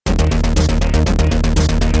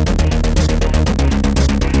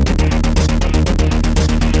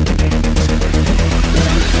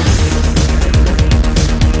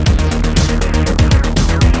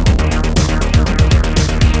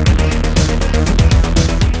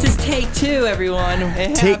two, everyone.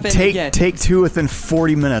 It happened again. Take two within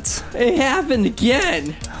 40 minutes. It happened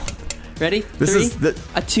again. Ready? This 3,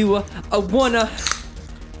 a 2, a 1.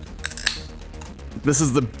 This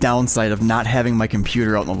is the downside of not having my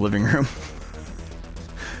computer out in the living room.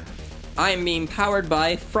 I'm being powered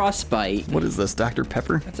by Frostbite. What is this, Dr.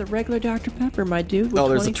 Pepper? That's a regular Dr. Pepper, my dude. Oh,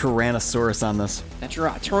 there's a Tyrannosaurus on this. That's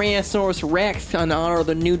right. Tyrannosaurus Rex in honor of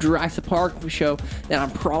the new Jurassic Park show that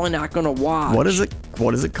I'm probably not going to watch. What is it?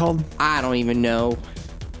 What is it called? I don't even know.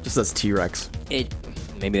 Just says T-Rex.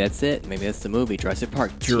 Maybe that's it. Maybe that's the movie, Jurassic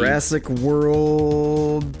Park. Jurassic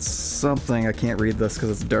World something. I can't read this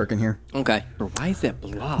because it's dark in here. Okay. But why is that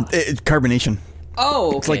blood? It's carbonation. Oh,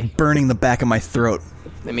 okay. It's like burning the back of my throat.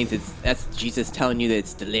 That means that's Jesus telling you that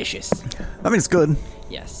it's delicious. I mean, it's good.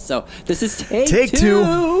 Yes. So this is take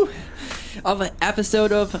two of an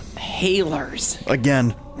episode of Hailers.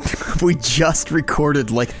 Again, we just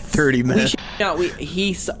recorded like 30 minutes.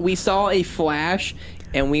 We saw a flash.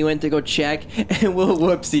 And we went to go check, and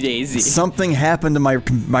whoopsie daisy. Something happened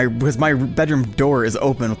to because my bedroom door is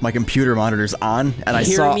open with my computer monitors on, and I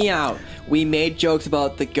saw. Hear me out. We made jokes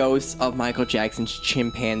about the ghosts of Michael Jackson's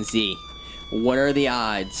chimpanzee. What are the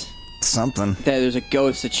odds? Something. That there's a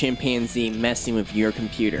ghost of chimpanzee messing with your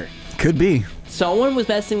computer. Could be. Someone was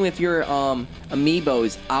messing with your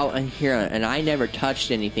amiibos out in here, and I never touched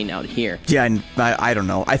anything out here. Yeah, I don't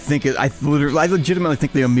know. I legitimately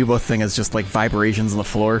think the amiibo thing is just like vibrations on the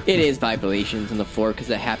floor. It is vibrations on the floor because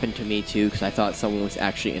it happened to me too. Because I thought someone was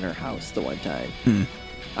actually in our house the one time.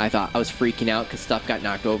 I thought I was freaking out because stuff got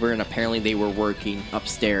knocked over, and apparently they were working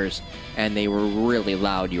upstairs, and they were really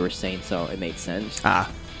loud. You were saying, so it made sense.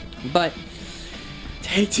 But.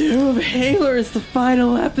 Take two of Hailer is the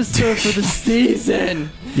final episode for the season.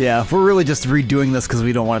 Yeah, we're really just redoing this because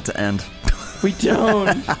we don't want it to end. We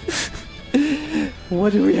don't.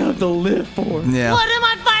 What do we have to live for? Yeah. What am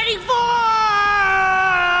I fighting for?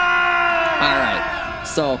 Alright,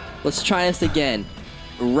 so let's try this again.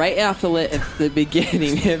 Right after the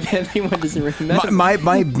beginning, if anyone doesn't remember.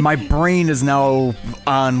 My brain is now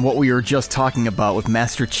on what we were just talking about with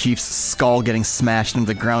Master Chief's skull getting smashed into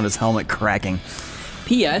the ground, his helmet cracking.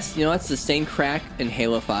 P.S. You know, it's the same crack in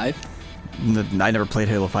Halo 5. I never played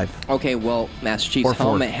Halo 5. Okay, well, Master Chief's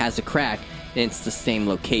helmet has a crack, and it's the same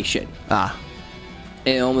location.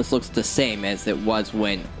 It almost looks the same as it was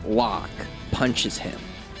when Locke punches him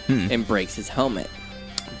and breaks his helmet.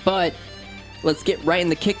 But let's get right in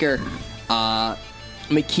the kicker.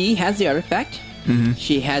 McKee has the artifact.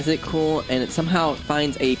 She has it cool, and it somehow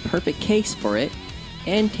finds a perfect case for it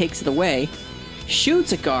and takes it away,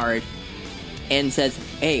 shoots a guard, and says,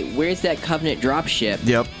 hey, where's that Covenant dropship?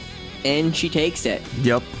 Yep. And she takes it.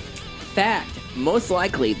 Yep. Fact, most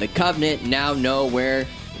likely the Covenant now know where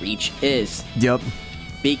Reach is. Yep.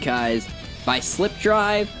 Because by slip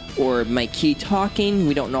drive or McKee talking,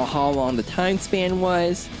 we don't know how long the time span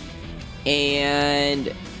was.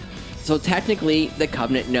 And so technically the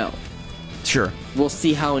Covenant know. Sure. We'll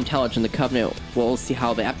see how intelligent the Covenant, we'll see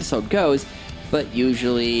how the episode goes. But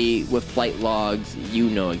usually, with flight logs, you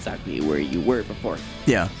know exactly where you were before.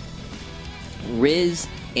 Yeah. Riz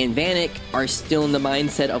and Vanek are still in the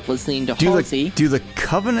mindset of listening to Halsey. Do the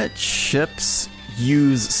Covenant ships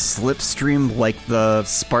use Slipstream like the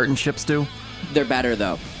Spartan ships do? They're better,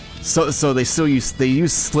 though. So they use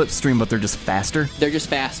Slipstream, but they're just faster? They're just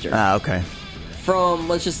faster. Okay.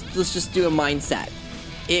 Let's just do a mindset.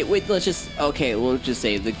 We'll just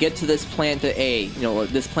say, to get to this planet to A,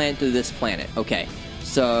 this planet to this planet. Okay,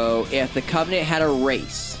 so if the Covenant had a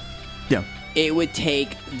race, it would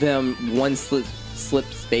take them one slip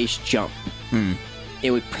space jump.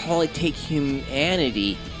 It would probably take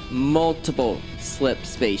humanity multiple slip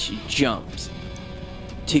space jumps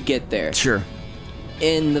to get there. Sure.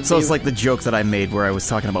 So it's like the joke that I made where I was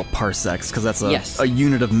talking about parsecs, because that's a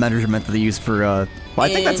unit of measurement that they use for, I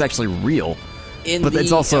think that's actually real. But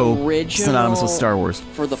it's also synonymous with Star Wars.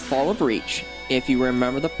 For the Fall of Reach, if you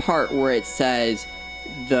remember the part where it says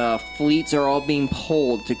the fleets are all being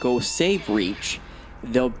pulled to go save Reach,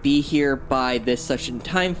 they'll be here by this such a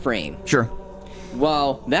time frame. Sure.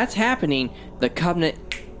 While that's happening, the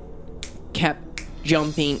Covenant kept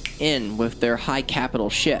jumping in with their high capital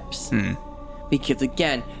ships. Because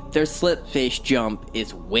again, their slip face jump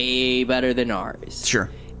is way better than ours. Sure.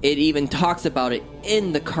 It even talks about it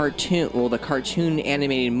in the cartoon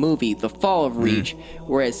animated movie, The Fall of Reach,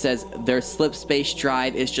 where it says their slip space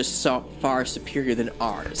drive is just so far superior than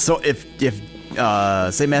ours. So if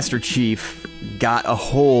say Master Chief got a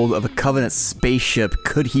hold of a Covenant spaceship,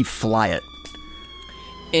 could he fly it?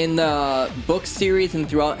 In the book series and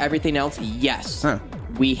throughout everything else, yes.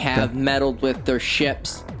 We have meddled with their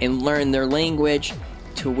ships and learned their language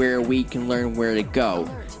to where we can learn where to go.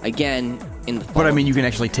 Again, in the But I mean, you can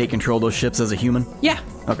actually take control of those ships as a human? Yeah.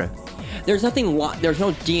 Okay. There's nothing. There's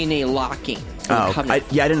no DNA locking. I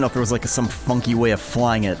didn't know if there was like some funky way of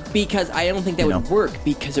flying it. Because I don't think that would work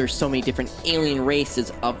because there's so many different alien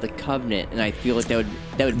races of the Covenant, and I feel like that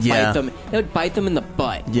would bite them. That would bite them in the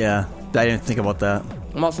butt. Yeah, I didn't think about that.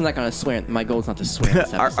 I'm also not going to swear. My goal is not to swear.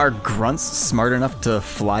 Are grunts smart enough to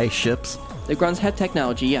fly ships? The grunts have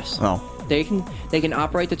technology. Yes. Oh. They can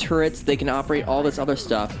operate the turrets. They can operate all this other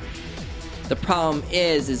stuff. The problem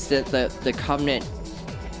is that the Covenant,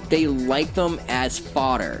 they like them as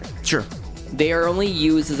fodder. Sure. They are only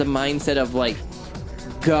used as a mindset of like,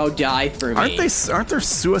 go die for me. Aren't there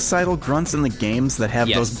suicidal grunts in the games that have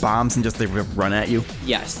those bombs and just they run at you?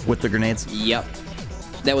 Yes. With the grenades? Yep.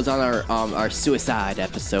 That was on our suicide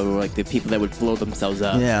episode, like the people that would blow themselves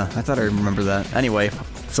up. Yeah, I thought I remember that. Anyway,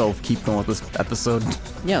 so keep going with this episode.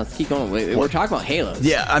 Yeah, let's keep going. We're talking about Halos.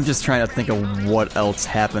 Yeah, I'm just trying to think of what else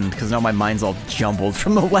happened, because now my mind's all jumbled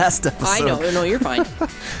from the last episode. I know, no, you're fine.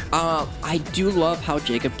 I do love how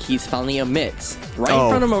Jacob Keyes finally admits, in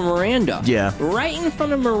front of Miranda. Yeah. Right in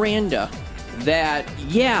front of Miranda, that,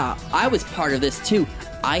 I was part of this too.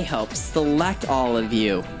 I helped select all of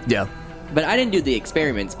you. Yeah. But I didn't do the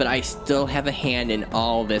experiments, but I still have a hand in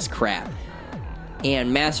all this crap.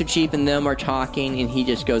 And Master Chief and them are talking, and he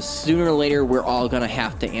just goes, sooner or later, we're all gonna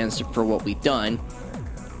have to answer for what we've done.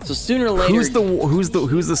 So sooner or later... Who's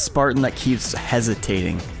the Spartan that keeps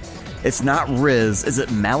hesitating? It's not Riz. Is it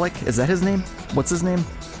Malik? Is that his name? What's his name?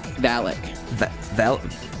 Valak.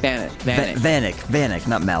 Vanek,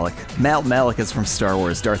 not Malik. Malik is from Star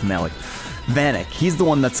Wars, Darth Malik. Vanek, he's the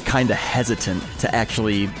one that's kind of hesitant to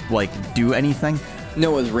actually, do anything.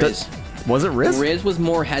 No, it was Riz. Was it Riz? Riz was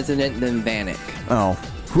more hesitant than Vanek. Oh.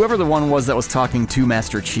 Whoever the one was that was talking to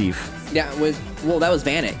Master Chief. Yeah, that was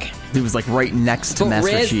Vanek. He was, right next to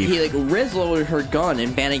Master Chief. Riz loaded her gun,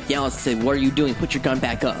 and Vanek yelled and said, what are you doing? Put your gun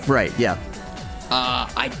back up. Right, yeah.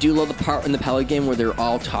 I do love the part in the Pellet game where they're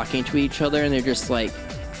all talking to each other, and they're just like,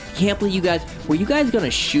 can't believe you guys... Were you guys going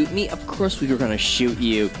to shoot me? Of course we were going to shoot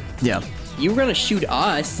you. Yeah. You were going to shoot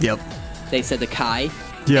us. Yep. They said to Kai.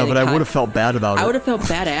 Yeah, but I would have felt bad about it. I would have felt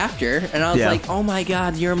bad after. And I was like, oh my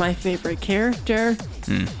god, you're my favorite character.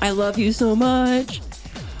 I love you so much.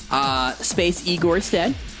 Space Igor's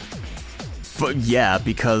dead. But yeah,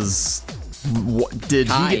 because... did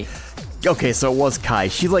Kai. He get... Okay, so it was Kai.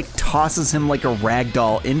 She, tosses him like a rag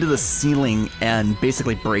doll into the ceiling and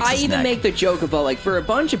basically breaks his neck. I even make the joke about, for a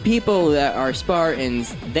bunch of people that are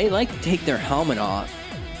Spartans, they like to take their helmet off.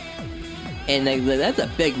 And that's a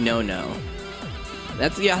big no-no.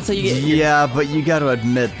 That's so you get. Yeah, but you got to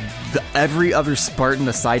admit, every other Spartan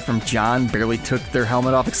aside from John barely took their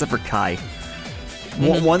helmet off, except for Kai.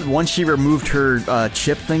 Once she removed her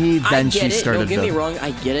chip thingy, then she started. Don't get me wrong,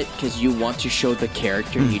 I get it because you want to show the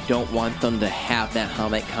character. You don't want them to have that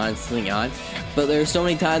helmet constantly on. But there's so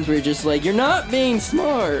many times where you're just like, you're not being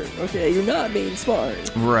smart. Okay, you're not being smart.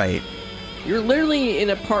 Right. You're literally in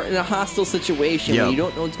a hostile situation where you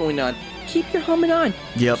don't know what's going on. Keep your helmet on.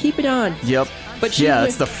 Yep. Keep it on. Yep. But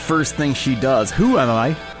it's the first thing she does. Who am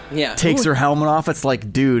I? Yeah. Takes her helmet off. It's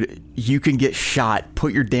like, dude, you can get shot.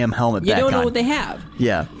 Put your damn helmet back on. You don't know what they have.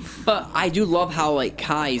 Yeah. But I do love how,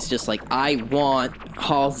 Kai's just I want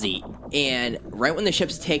Halsey. And right when the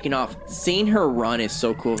ship's taking off, seeing her run is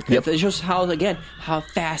so cool. Yep. It's just how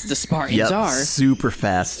fast the Spartans are. Super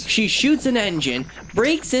fast. She shoots an engine,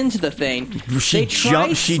 breaks into the thing. They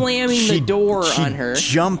try slamming the door on her.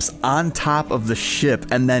 She jumps on top of the ship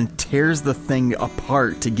and then tears the thing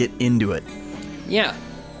apart to get into it. Yeah.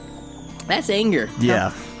 That's anger.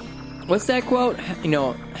 Yeah. What's that quote?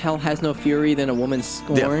 Hell has no fury than a woman's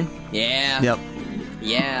scorn. Yep. Yeah. Yep.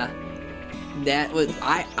 Yeah. That was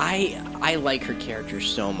I like her character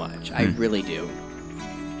so much. I really do.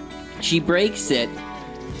 She breaks it,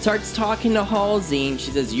 starts talking to Halsey, and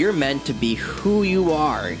she says, "You're meant to be who you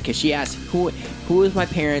are." Because she asks, "Who is my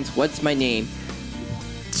parents? What's my name?"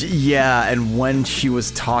 Yeah, and when she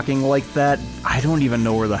was talking like that, I don't even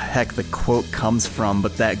know where the heck the quote comes from,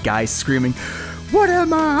 but that guy screaming, "What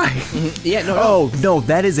am I?" Yeah, no. Oh no,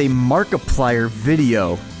 that is a Markiplier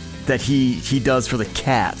video that he does for the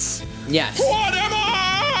cats. Yes. What am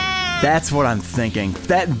I? That's what I'm thinking.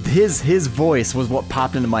 That his voice was what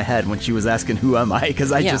popped into my head when she was asking who am I,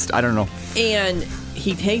 because I don't know. And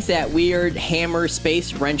he takes that weird hammer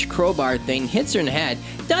space wrench crowbar thing, hits her in the head,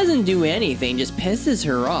 doesn't do anything, just pisses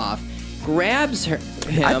her off, grabs him.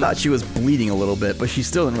 I thought she was bleeding a little bit, but she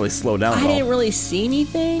still didn't really slow down at all. I didn't really see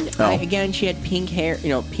anything. Oh. Again, she had pink hair,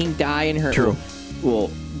 pink dye in her. True. Well,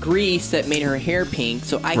 grease that made her hair pink,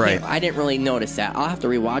 so I didn't really notice that. I'll have to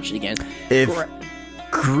rewatch it again.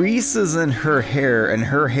 grease is in her hair, and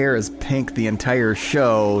her hair is pink the entire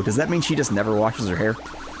show, does that mean she just never washes her hair?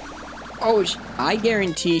 Oh, I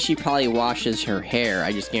guarantee she probably washes her hair.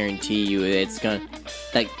 I just guarantee you it's gonna...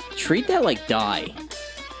 Like, treat that like dye.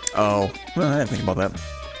 Oh, well, I didn't think about that.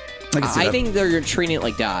 I think they're treating it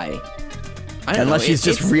like dye. Unless she's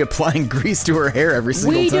just reapplying grease to her hair every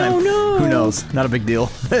single time. We don't know. Who knows? Not a big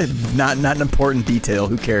deal. not an important detail.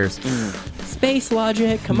 Who cares? Space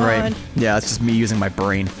logic, come on. Yeah, it's just me using my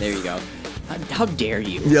brain. There you go. How dare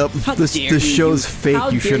you? Yep. This show's fake. How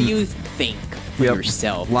you dare you think for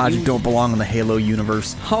yourself? Logic don't belong in the Halo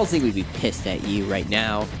universe. Halsey would be pissed at you right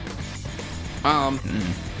now.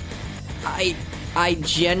 I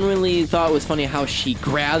genuinely thought it was funny how she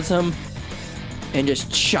grabs him and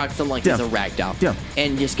just chucks him like he's a ragdoll. Yeah.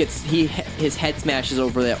 And just gets his head smashes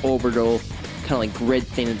over that orbital kind of like grid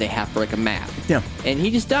thing that they have for like a map. Yeah. And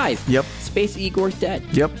he just dies. Yep. Space Igor's dead.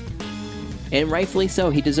 Yep. And rightfully so,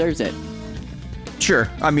 he deserves it. Sure.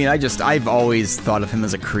 I mean, I've always thought of him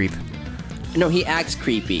as a creep. No, he acts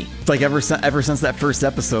creepy. Like ever since that first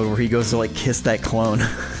episode where he goes to like kiss that clone.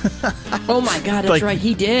 Oh my god, that's right,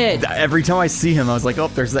 he did. Every time I see him, I was like, oh,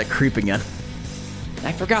 there's that creep again.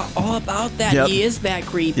 I forgot all about that. Yep. He is that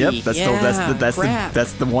creepy. Yep,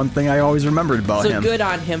 that's the one thing I always remembered about him. So good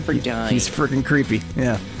on him for dying. He's freaking creepy.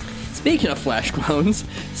 Yeah. Speaking of Flash clones,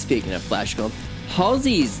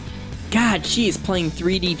 Halsey's, God, she is playing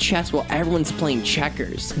 3D chess while everyone's playing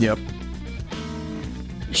checkers. Yep.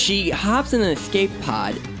 She hops in an escape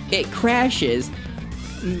pod. It crashes.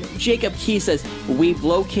 Jacob Key says, "We've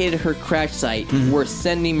located her crash site. Mm-hmm. We're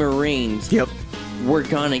sending Marines. Yep. We're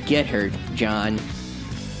gonna get her, John."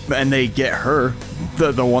 And they get her.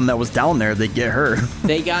 The one that was down there, they get her.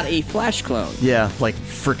 They got a Flash clone. Yeah, like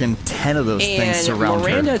freaking 10 of those things surround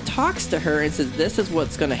Miranda talks to her and says, "This is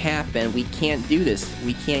what's gonna happen. We can't do this.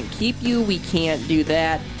 We can't keep you. We can't do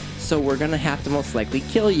that. So we're gonna have to most likely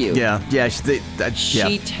kill you." Yeah.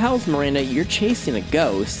 She tells Miranda, "You're chasing a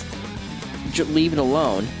ghost. Leave it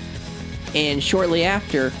alone." And shortly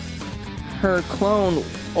after, her clone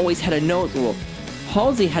always had a nose. Well,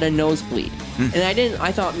 Halsey had a nosebleed, and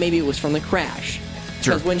I thought maybe it was from the crash,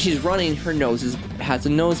 because when she's running, her nose has a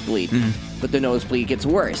nosebleed, but the nosebleed gets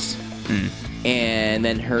worse, and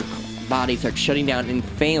then her body starts shutting down and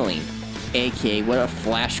failing. AKA what a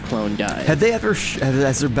Flash clone does. Has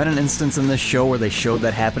there been an instance in this show where they showed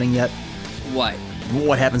that happening yet?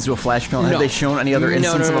 What happens to a Flash clone? No. Have they shown any other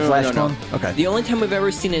instance of a Flash clone? Okay. The only time we've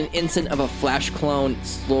ever seen an instant of a Flash clone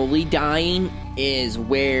slowly dying is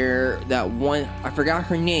where that one, I forgot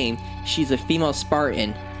her name, she's a female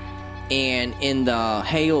Spartan, and in the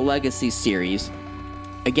Halo Legacy series,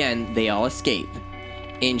 again, they all escape,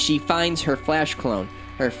 and she finds her Flash clone.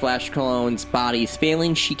 Her Flash clone's body's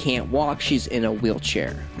failing, she can't walk, she's in a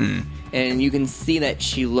wheelchair. And you can see that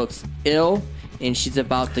she looks ill, and she's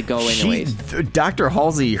about to go anyways. Dr.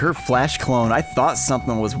 Halsey, her Flash clone, I thought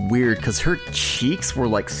something was weird, because her cheeks were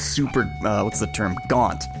like super, what's the term,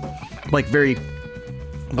 gaunt. Like very,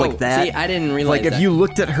 like that. See, I didn't realize Like if you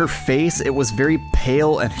looked at her face, it was very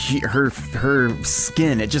pale, and her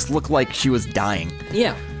skin, it just looked like she was dying.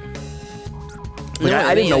 Yeah. Like,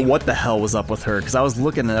 I didn't know what the hell was up with her, because I was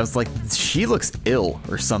looking and I was like, she looks ill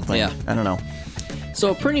or something. Yeah. I don't know.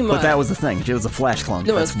 So pretty much... But that was the thing. She was a Flash clone.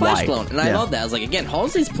 No, it was a Flash clone. And I love that. I was like, again,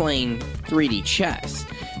 Halsey's playing 3D chess.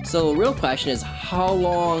 So the real question is how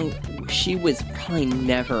long... She was probably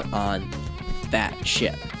never on that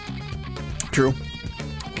ship. True.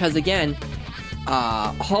 Because again,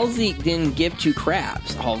 Halsey didn't give two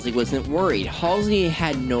craps. Halsey wasn't worried. Halsey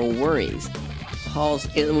had no worries.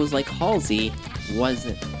 It was like Halsey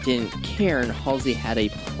didn't care, and Halsey had a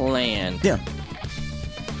plan. Yeah.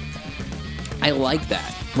 I like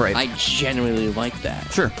that. Right. I genuinely like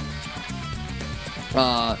that. Sure.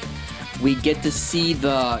 We get to see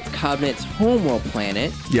the Covenant's homeworld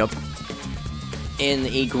planet. Yep. In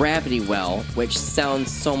a gravity well, which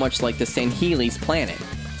sounds so much like the Sanheeli's planet.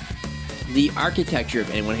 The architecture,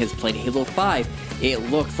 if anyone has played Halo 5, it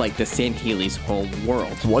looks like the Sanheeli's home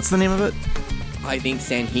world. What's the name of it? I think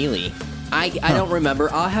Sanheeli. I don't remember.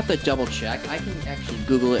 I'll have to double check. I can actually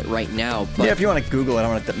Google it right now. But yeah, if you want to Google it, I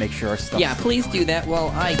want to make sure our stuff. Yeah, please do that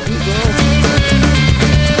while I Google.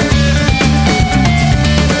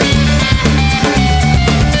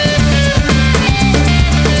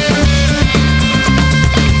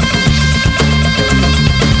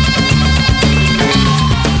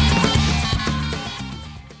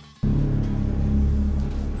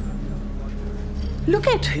 Look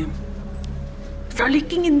at him.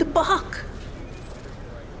 Frolicking in the park.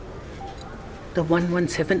 The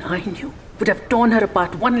 117 I knew would have torn her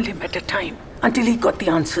apart one limb at a time until he got the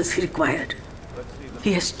answers he required.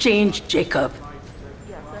 He has changed, Jacob.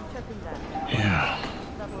 Yeah.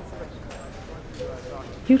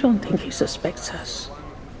 You don't think he suspects us?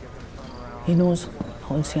 He knows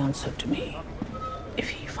Holzian said to me. If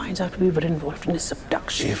he finds out we were involved in his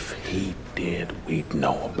abduction... If he did, we'd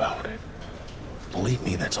know about it. Believe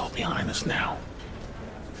me, that's all behind us now.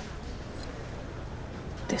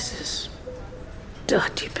 This is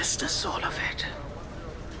dirty business, all of it.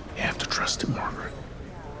 You have to trust him, Margaret.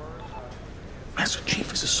 Master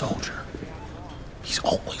Chief is a soldier. He's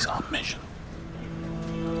always on mission.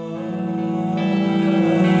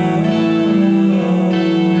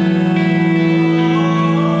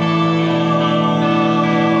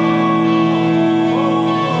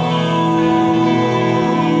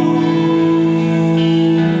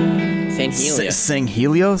 Saying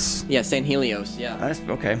Helios? Yeah, St. Helios, yeah.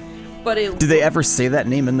 Okay. But did they ever say that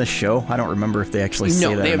name in the show? I don't remember if they actually say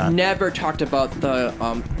that or not. No, they've never talked about the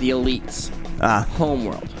elites'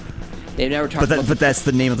 homeworld. They've never talked about... But that's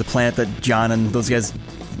the name of the planet that John and those guys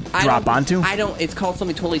drop onto? It's called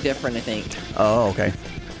something totally different, I think. Oh, okay.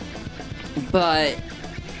 But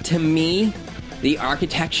to me, the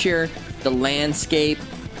architecture, the landscape,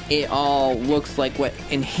 it all looks like what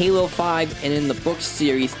in Halo 5 and in the book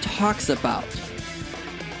series talks about.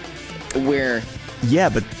 Where... Yeah,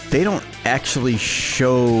 but they don't actually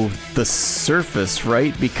show the surface,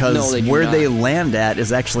 right? Because where they land at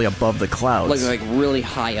is actually above the clouds. Like really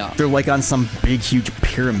high up. They're like on some big, huge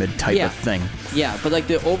pyramid type of thing. Yeah, but like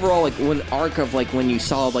the overall when arc of like when you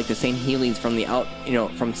saw like the St. Helios from the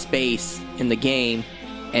from space in the game,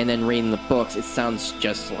 and then reading the books, it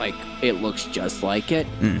looks just like it.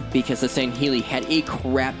 Because the St. Helios had a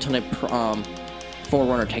crap ton of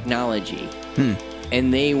Forerunner technology.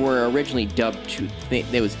 And they were originally dubbed to...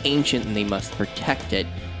 It was ancient and they must protect it.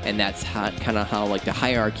 And that's kind of how like the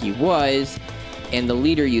hierarchy was. And the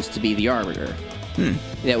leader used to be the arbiter.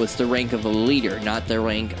 That was the rank of a leader, not the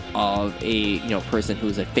rank of a person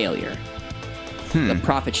who's a failure. The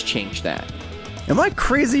prophets changed that. Am I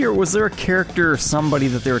crazy, or was there a character or somebody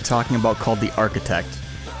that they were talking about called the Architect?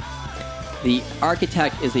 The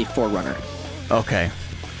Architect is a Forerunner. Okay.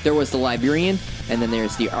 There was the Liberian, and then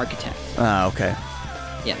there's the Architect. Ah, okay.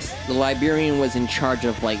 Yes, the Liberian was in charge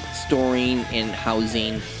of like storing and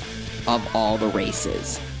housing of all the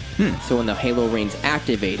races. So when the Halo Rings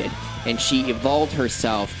activated, and she evolved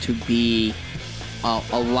herself to be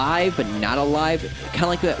alive but not alive, kind of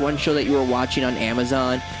like that one show that you were watching on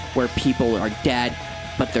Amazon where people are dead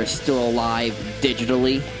but they're still alive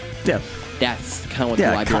digitally. Yeah. That's kind of what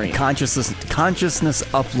the Liberian... consciousness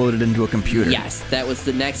uploaded into a computer. Yes, that was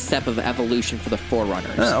the next step of evolution for the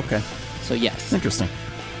Forerunners. Oh, okay. So yes. Interesting.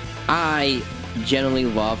 I generally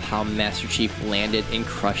love how Master Chief landed and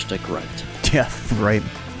crushed a grunt. Yeah, right.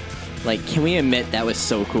 Like, can we admit that was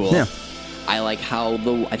so cool? Yeah. I like how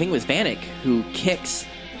I think it was Vanek who kicks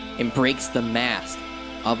and breaks the mask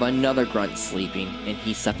of another grunt sleeping, and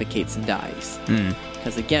he suffocates and dies.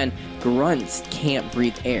 Because again, grunts can't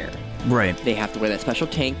breathe air. Right. They have to wear that special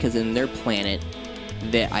tank because in their planet,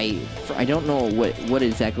 that I don't know what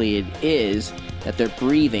exactly it is that they're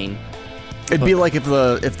breathing. It'd be like if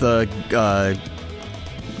the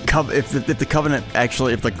Covenant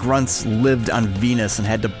actually, if the grunts lived on Venus and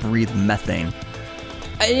had to breathe methane.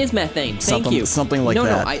 It is methane. Thank you. Something like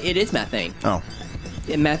that. No, it is methane. Oh.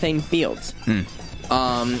 Methane fields.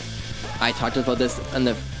 I talked about this on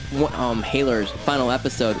the Halo's final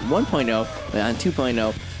episode 1.0, but on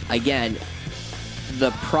 2.0, again,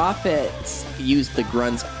 the prophets used the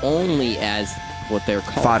grunts only as what they're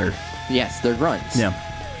called. Fodder. Yes, they're grunts. Yeah.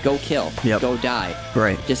 Go kill. Yep. Go die.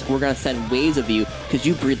 Right. Just, we're going to send waves of you because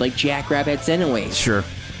you breed like jackrabbits anyways. Sure.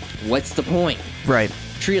 What's the point? Right.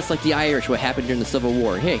 Treat us like the Irish, what happened during the Civil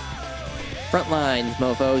War. Hey, front lines,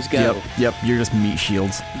 mofos, go. Yep, you're just meat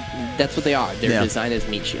shields. That's what they are. They're designed as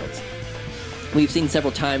meat shields. We've seen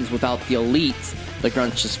several times without the elites, the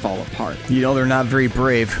grunts just fall apart. They're not very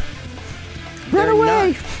brave. Run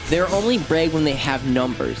away! They're only brave when they have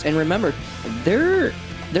numbers. And remember, they're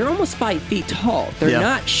almost 5 feet tall. They're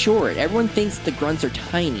not short. Everyone thinks the grunts are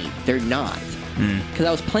tiny. They're not. Because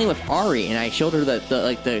I was playing with Ari, and I showed her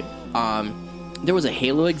there was a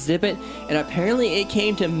Halo exhibit, and apparently it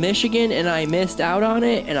came to Michigan, and I missed out on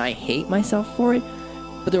it, and I hate myself for it.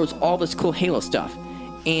 But there was all this cool Halo stuff.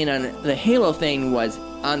 And on the Halo thing was,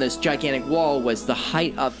 on this gigantic wall was the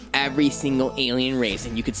height of every single alien race,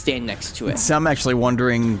 and you could stand next to it. So I'm actually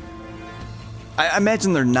wondering, I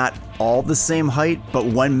imagine they're not all the same height, but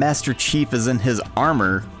when Master Chief is in his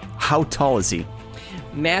armor, how tall is he?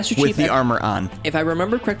 Master Chief... With the armor on. If I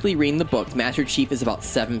remember correctly reading the book, Master Chief is about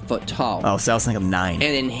 7 foot tall. Oh, so I was thinking 9. And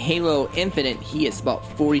in Halo Infinite, he is about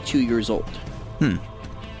 42 years old.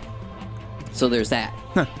 So there's that.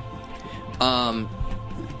 Huh.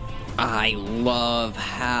 I love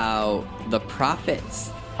how the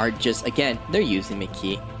prophets are just, again, they're using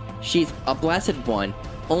Makee. She's a blessed one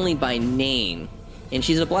only by name. And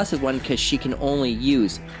she's a blessed one because she can only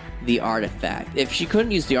use the artifact. If she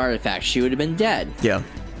couldn't use the artifact, she would have been dead. Yeah.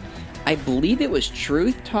 I believe it was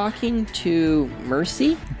Truth talking to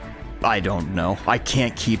Mercy. I don't know. I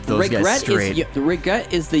can't keep those guys straight.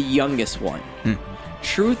 Regret is the youngest one.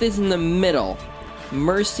 Truth is in the middle.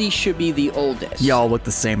 Mercy should be the oldest. Y'all look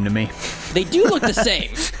the same to me. They do look the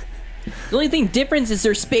same. The only thing difference is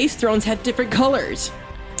their space thrones have different colors.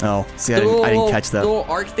 Oh, see, I didn't catch that. The little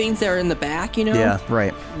arc things that are in the back, you know? Yeah,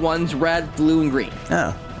 right. One's red, blue, and green.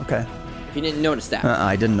 Oh, okay. If you didn't notice that.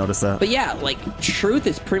 I didn't notice that. But yeah, like, Truth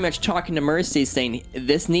is pretty much talking to Mercy, saying,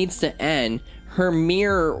 this needs to end. Her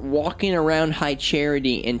mere walking around High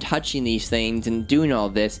Charity and touching these things and doing all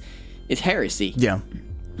this is heresy. Yeah.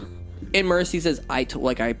 And Mercy says,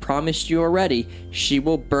 like I promised you already, she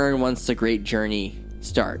will burn once the great journey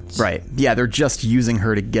starts. Right. Yeah, they're just using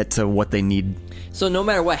her to get to what they need. So no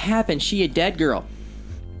matter what happens, she a dead girl.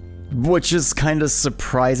 Which is kind of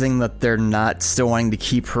surprising that they're not still wanting to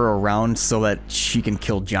keep her around so that she can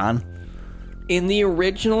kill John. In the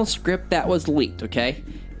original script that was leaked, okay?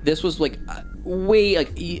 This was like way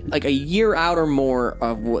like a year out or more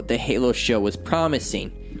of what the Halo show was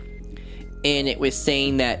promising. And it was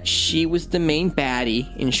saying that she was the main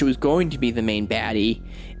baddie, and she was going to be the main baddie,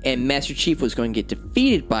 and Master Chief was going to get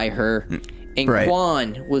defeated by her, and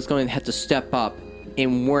Quan was going to have to step up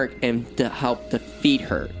and work and to help defeat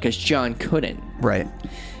her, because John couldn't. Right.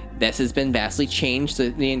 This has been vastly changed.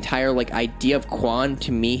 The entire like idea of Quan,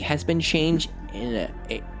 to me, has been changed, and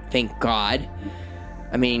thank God.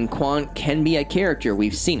 I mean, Quan can be a character.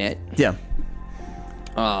 We've seen it. Yeah.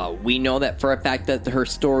 We know that for a fact that her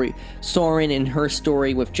story, Soren and her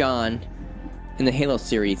story with John in the Halo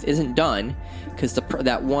series isn't done, because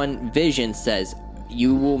that one vision says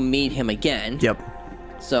you will meet him again. Yep.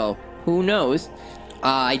 So, who knows?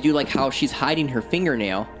 I do like how she's hiding her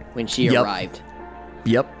fingernail when she arrived.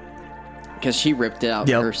 Yep. Because she ripped it out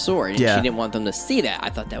with her sword, and she didn't want them to see that. I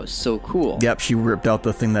thought that was so cool. Yep, she ripped out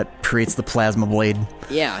the thing that creates the plasma blade.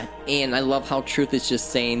 Yeah, and I love how Truth is just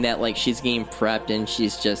saying that, like, she's getting prepped, and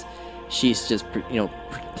she's just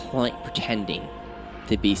pretending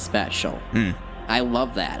to be special. I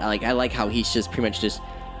love that. I like how he's just pretty much just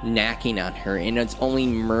knacking on her, and it's only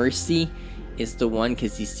Mercy is the one,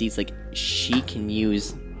 because he sees, like, she can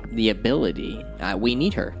use the ability. We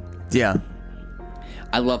need her. Yeah.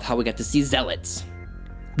 I love how we got to see Zealots.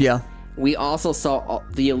 Yeah. We also saw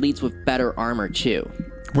the elites with better armor, too.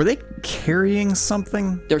 Were they carrying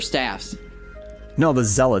something? Their staffs. No, the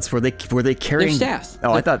Zealots. Were they carrying... Their staffs.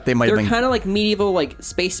 Oh, I thought they might have been... They're kind of like medieval, like,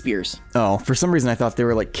 space spears. Oh, for some reason I thought they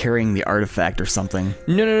were, like, carrying the artifact or something.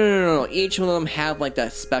 No. Each one of them have, like,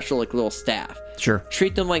 that special, like, little staff. Sure.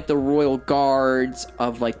 Treat them like the royal guards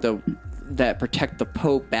of, like, that protect the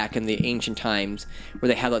Pope back in the ancient times, where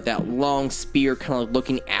they have like that long spear kind of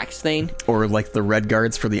looking axe thing. Or like the Red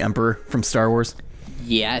Guards for the Emperor from Star Wars.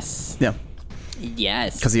 Yes. Yeah.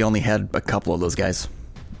 Yes. Because he only had a couple of those guys.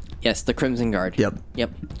 Yes, the Crimson Guard.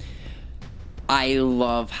 Yep. I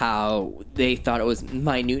love how they thought it was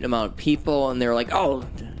minute amount of people, and they're like, oh,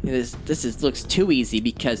 this looks too easy,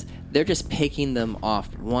 because they're just picking them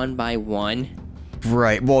off one by one.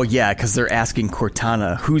 Right. Well, yeah, because they're asking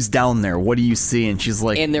Cortana, who's down there? What do you see? And she's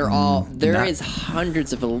like... And there is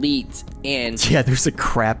hundreds of elites, and... Yeah, there's a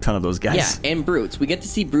crap ton of those guys. Yeah, and brutes. We get to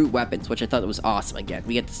see brute weapons, which I thought was awesome again.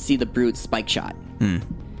 We get to see the brute spike shot.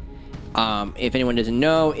 If anyone doesn't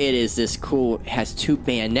know, it is this cool... It has two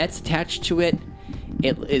bayonets attached to it.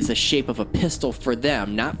 It is the shape of a pistol for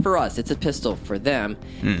them, not for us. It's a pistol for them,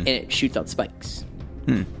 and it shoots out spikes.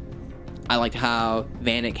 I liked how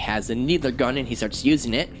Vanek has a needler gun and he starts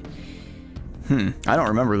using it. I don't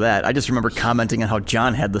remember that. I just remember commenting on how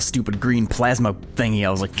John had the stupid green plasma thingy. I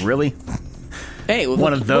was like, really? Hey, with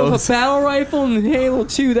one of those. With a battle rifle in Halo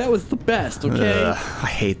 2, that was the best, okay? I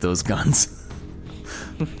hate those guns.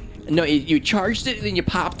 No, you charged it and then you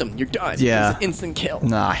popped them. You're done. Yeah. It's an instant kill.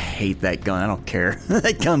 Nah, I hate that gun. I don't care.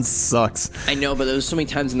 That gun sucks. I know, but there was so many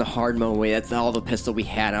times in the hard mode way. That's all the pistol we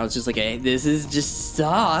had. I was just like, hey, this is just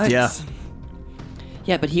sucks. Yeah.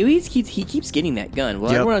 Yeah, but he keeps getting that gun.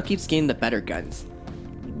 Well, everyone else keeps getting the better guns.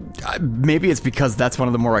 Maybe it's because that's one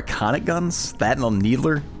of the more iconic guns. That and the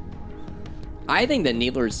Needler. I think the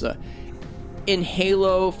Needler's... in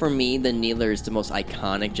Halo, for me, the Needler is the most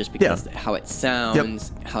iconic just because how it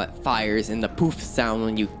sounds, how it fires, and the poof sound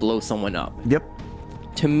when you blow someone up. Yep.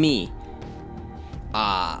 To me.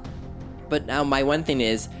 But now my one thing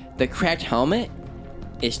is, the cracked helmet,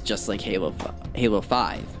 is just like Halo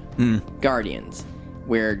 5, Guardians,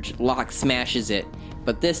 where Locke smashes it,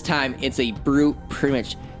 but this time it's a brute, pretty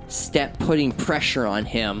much putting pressure on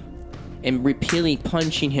him and repeatedly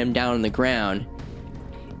punching him down on the ground,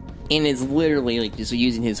 and is literally like just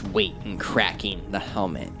using his weight and cracking the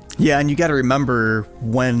helmet. Yeah, and you got to remember,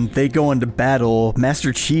 when they go into battle,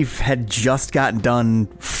 Master Chief had just gotten done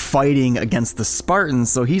fighting against the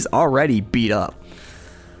Spartans, so he's already beat up.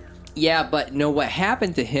 Yeah, but know what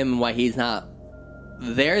happened to him and why he's not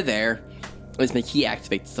there is Makee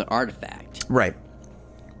activates the artifact. Right.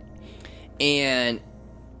 And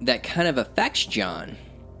that kind of affects John.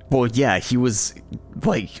 Well, yeah, he was,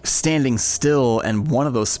 like, standing still, and one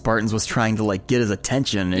of those Spartans was trying to, like, get his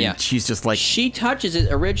attention, and she's just like... She touches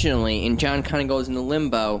it originally, and John kind of goes into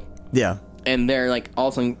limbo. Yeah. And they're like, all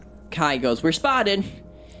of a sudden, Kai goes, "We're spotted,"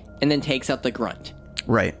 and then takes out the grunt.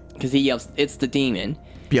 Right. Because he yells, "It's the demon."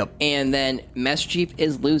 Yep. And then Master Chief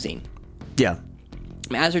is losing. Yeah.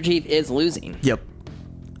 Master Chief is losing. Yep.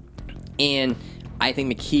 And I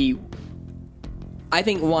think Makee...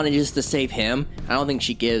 wanted just to save him. I don't think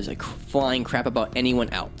she gives a flying crap about anyone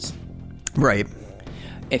else. Right.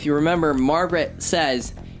 If you remember, Margaret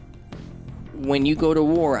says, when you go to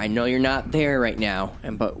war, I know you're not there right now,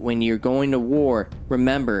 but when you're going to war,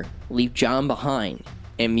 remember, leave John behind,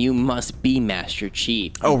 and you must be Master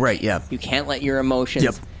Chief. Oh, right, yeah. You can't let your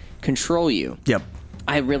emotions control you. Yep.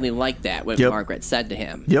 I really like that, what Margaret said to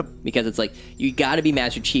him. Yep. Because it's like, you gotta be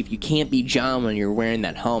Master Chief. You can't be John when you're wearing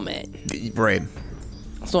that helmet. Right.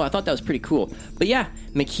 So I thought that was pretty cool. But yeah,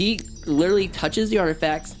 Makee literally touches the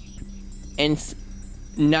artifacts and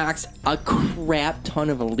knocks a crap ton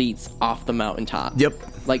of elites off the mountaintop. Yep.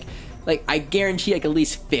 Like I guarantee like at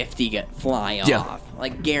least 50 get fly off.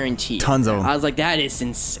 Like guaranteed. Tons of them. I was like, that is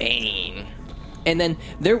insane. And then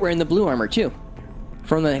they're wearing the blue armor too.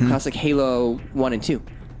 From the classic Halo 1 and 2.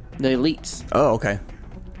 The elites. Oh, okay.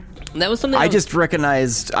 And that was something I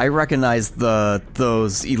recognized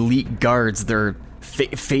those elite guards, their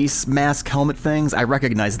face mask helmet things. I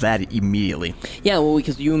recognized that immediately. Yeah, well,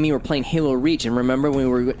 because you and me were playing Halo Reach, and remember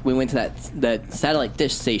when we went to that satellite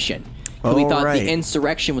dish station? We thought the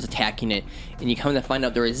insurrection was attacking it, and you come to find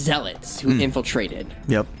out there were zealots who infiltrated.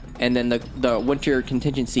 Yep. And then the winter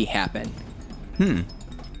contingency happened.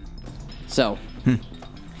 So,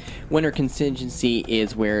 winter contingency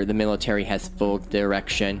is where the military has full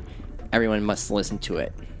direction. Everyone must listen to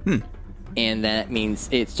it. And that means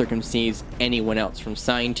it circumvenes anyone else, from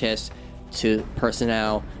scientists to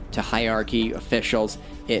personnel to hierarchy officials.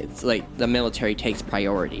 It's like the military takes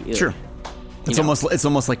priority. Sure. It's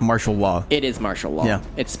almost like martial law. It is martial law. Yeah.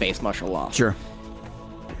 It's space martial law. Sure.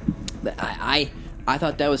 But I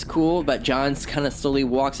thought that was cool, but John's kind of slowly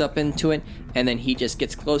walks up into it, and then he just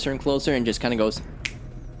gets closer and closer and just kind of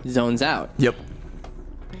zones out. Yep.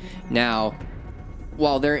 Now,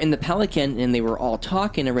 while they're in the Pelican and they were all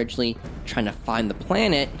talking originally, trying to find the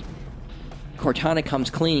planet, Cortana comes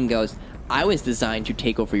clean and goes, "I was designed to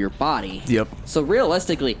take over your body." Yep. So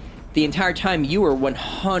realistically, the entire time you were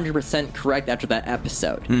 100% correct after that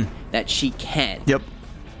episode that she can. Yep.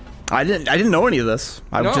 I didn't know any of this.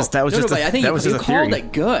 I think you called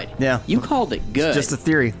it good. Yeah. You called it good. It's just a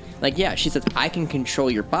theory. Like, yeah, she says, "I can control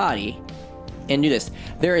your body and do this."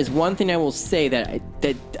 There is one thing I will say that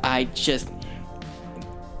I just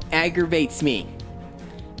aggravates me.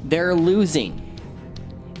 They're losing.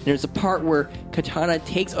 There's a part where Katana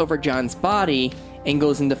takes over John's body and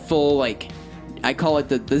goes into full, like, I call it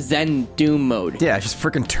the Zen Doom mode. Yeah, she's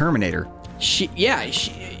freaking Terminator.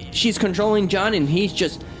 She's controlling John, and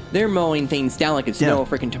they're mowing things down like it's no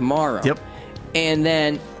freaking tomorrow. Yep. And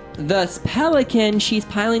then the Pelican, she's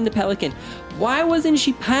piloting the Pelican. Why wasn't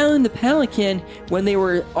she piloting the Pelican when they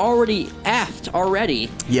were already effed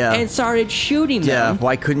already? Yeah. And started shooting them? Yeah,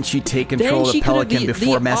 why couldn't she take control of the Pelican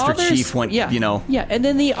before Master Chief went, Yeah, and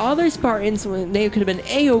then the other Spartans, when they could have been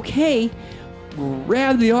A-okay,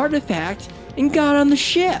 grabbed the artifact and got on the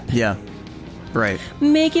ship. Yeah. Right.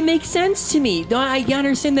 Make it make sense to me. I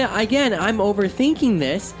understand that, again, I'm overthinking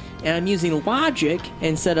this, and I'm using logic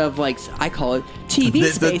instead of, like, I call it TV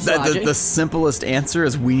space logic. The simplest answer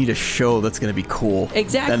is we need a show that's going to be cool.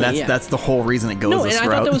 Exactly, and that's the whole reason it goes this route.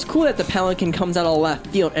 I thought that was cool that the Pelican comes out of left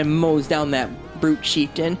field and mows down that brute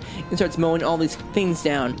chieftain and starts mowing all these things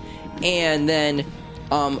down. And then,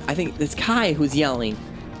 I think it's Kai who's yelling,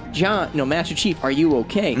 Master Chief, are you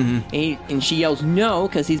okay? Mm-hmm. And she yells no,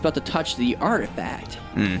 because he's about to touch the artifact.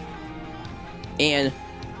 And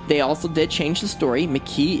they also did change the story.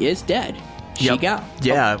 Makee is dead. She got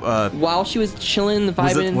while she was chilling the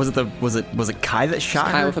vibing. Was it Kai that shot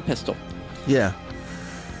her? Kai with a pistol. Yeah.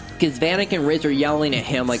 Because Vanek and Riz are yelling at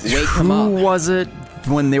him like, "Wake him up!" Who was it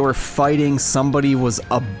when they were fighting, somebody was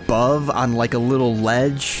above on like a little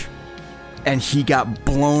ledge, and he got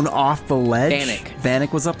blown off the ledge?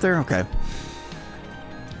 Vanek was up there? Okay.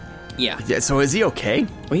 Yeah. So is he okay?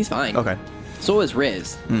 Well, he's fine. Okay. So is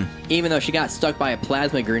Riz. Even though she got stuck by a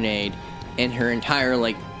plasma grenade and her entire,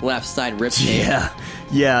 like, left side ribcage.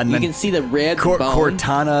 Yeah. And you can see the rib bone.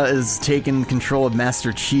 Cortana is taking control of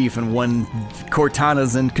Master Chief, and when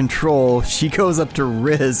Cortana's in control, she goes up to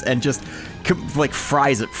Riz and just, like,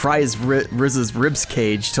 fries Riz's ribs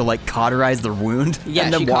cage to, like, cauterize the wound. Yeah,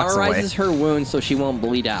 and then she walks cauterizes away. her wound so she won't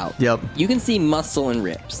bleed out. Yep. You can see muscle and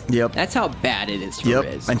ribs. Yep. That's how bad it is for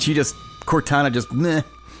Riz. And Cortana just, meh.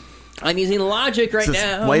 I'm using logic right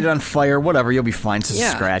now. Light it on fire, whatever, you'll be fine. It's just a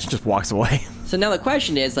scratch, just walks away. So now the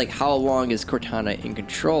question is, like, how long is Cortana in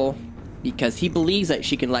control? Because he believes that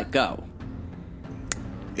she can let go.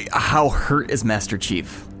 How hurt is Master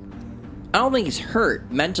Chief? I don't think he's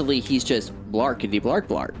hurt. Mentally, he's just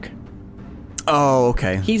blark. Oh,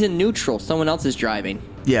 okay. He's in neutral. Someone else is driving.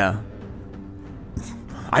 Yeah.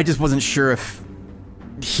 I just wasn't sure if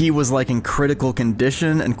he was, like, in critical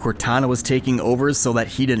condition and Cortana was taking over so that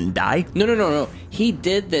he didn't die? No. He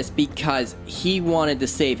did this because he wanted to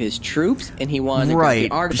save his troops and he wanted to get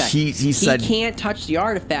the artifact. He said... He can't touch the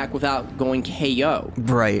artifact without going KO.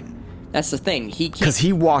 Right. That's the thing. He can't... Because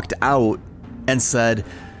he walked out and said,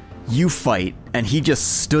 you fight, and he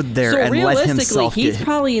just stood there and let himself get... he's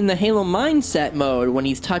probably in the Halo mindset mode when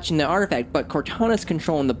he's touching the artifact, but Cortana's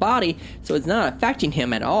controlling the body, so it's not affecting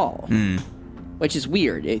him at all. Which is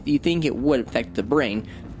weird. You think it would affect the brain,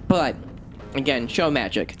 but again, show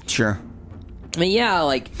magic. Sure. I mean, yeah,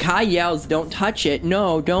 like Kai yells, "Don't touch it!"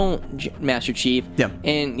 No, don't, Master Chief. Yeah.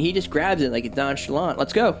 And he just grabs it like it's nonchalant.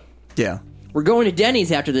 Let's go. Yeah. We're going to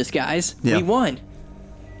Denny's after this, guys. Yeah. We won.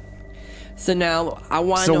 So now I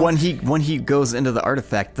want. So when he goes into the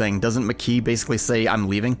artifact thing, doesn't McKee basically say, "I'm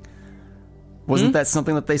leaving"? Wasn't that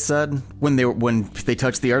something that they said when they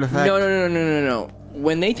touched the artifact? No.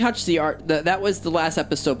 When they touched the that was the last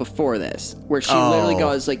episode before this, where she literally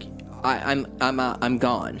goes like, "I'm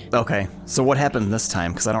gone." Okay, so what happened this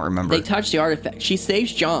time? Because I don't remember. They touched the artifact. She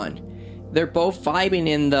saves John. They're both vibing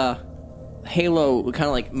in the Halo kind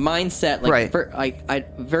of like mindset, like right. I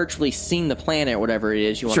virtually seen the planet or whatever it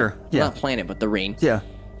is you want. Sure, yeah. Not planet, but the ring. Yeah.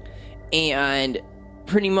 And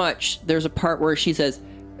pretty much, there's a part where she says,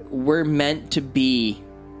 "We're meant to be,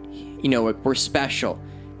 we're special.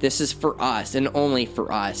 This is for us and only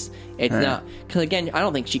for us." It's not... Because, again, I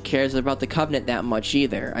don't think she cares about the Covenant that much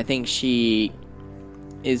either. I think she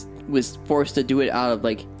was forced to do it out of,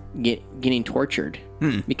 like, getting tortured.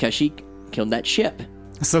 Because she killed that ship.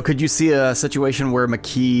 So could you see a situation where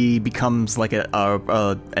McKee becomes, like,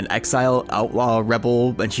 an exile, outlaw,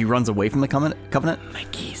 rebel, and she runs away from the Covenant?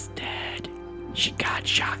 McKee's dead. She got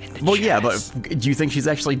shot in the chest. Well, yeah, but do you think she's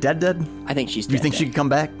actually dead? I think she's dead. Do you think she could come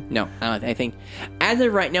back? No, I think... As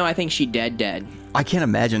of right now, I think she's dead. I can't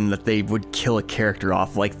imagine that they would kill a character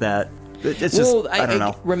off like that. It's just... I don't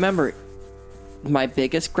know. Remember, my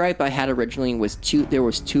biggest gripe I had originally was there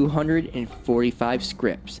was 245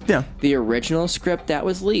 scripts. Yeah. The original script that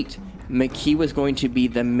was leaked, McKee was going to be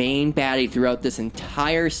the main baddie throughout this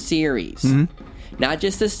entire series. Not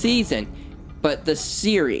just the season, but the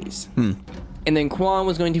series. And then Kwan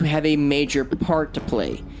was going to have a major part to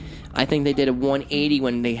play. I think they did a 180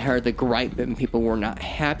 when they heard the gripe and people were not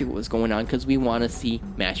happy with what was going on because we want to see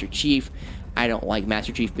Master Chief. I don't like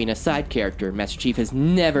Master Chief being a side character. Master Chief has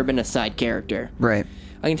never been a side character. Right.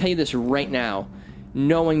 I can tell you this right now.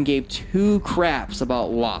 No one gave two craps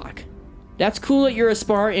about Locke. That's cool that you're a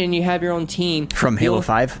Spartan and you have your own team. From Halo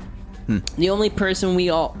 5? The only person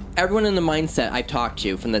everyone in the mindset I've talked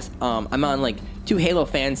to from this, I'm on like 2 Halo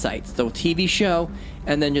fan sites, the TV show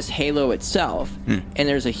and then just Halo itself. And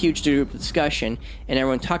there's a huge group discussion and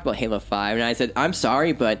everyone talked about Halo 5 and I said, I'm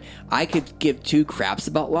sorry, but I could give 2 craps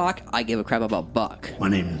about Locke. I give a crap about Buck. My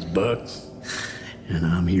name is Buck and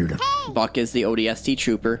I'm here to... Buck is the ODST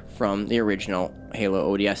trooper from the original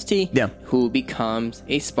Halo ODST, who becomes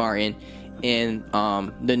a Spartan in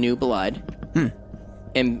the New Blood.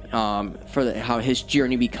 And how his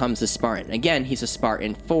journey becomes a Spartan. Again, he's a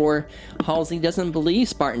Spartan 4. Halsey doesn't believe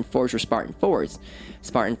Spartan 4s are Spartan 4s.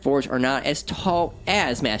 Spartan 4s are not as tall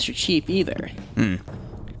as Master Chief either.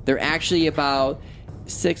 They're actually about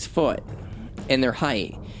 6 foot in their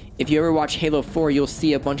height. If you ever watch Halo 4, you'll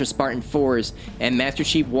see a bunch of Spartan 4s, and Master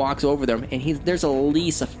Chief walks over them, and there's at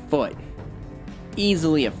least a foot.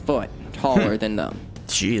 Easily a foot taller than them.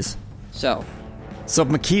 Jeez. So if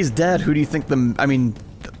McKee's dead, who do you think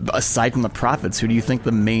aside from the Prophets, who do you think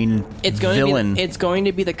the main villain? It's going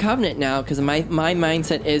to be the Covenant now, because my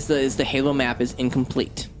mindset is the Halo map is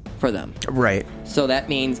incomplete. for them. Right. So that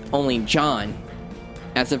means only John,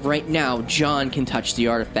 as of right now, John can touch the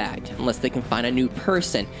artifact, unless they can find a new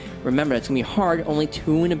person. Remember, it's going to be hard. Only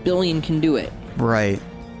 2 in a billion can do it. Right.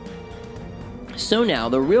 So now,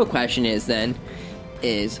 the real question is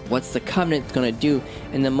what's the Covenant going to do?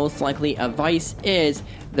 And the most likely advice is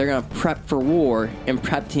they're going to prep for war and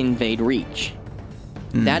prep to invade Reach.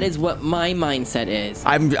 That is what my mindset is.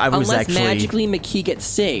 Unless magically McKee gets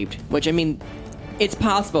saved, which, I mean, it's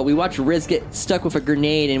possible. We watch Riz get stuck with a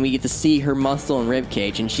grenade and we get to see her muscle and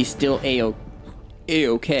ribcage, and she's still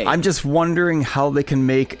A-okay. I'm just wondering how they can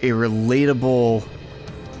make a relatable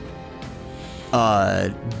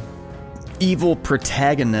evil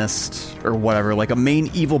protagonist or whatever, like a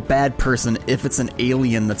main evil bad person, if it's an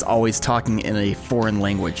alien that's always talking in a foreign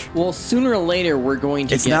language. Well, sooner or later we're going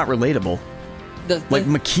to It's not relatable. Like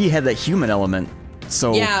McKee had that human element.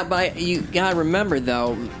 So yeah, but you gotta remember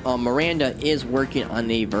though, Miranda is working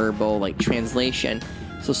on a verbal translation.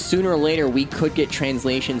 So sooner or later we could get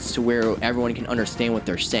translations to where everyone can understand what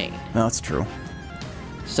they're saying. No, that's true.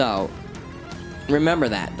 So remember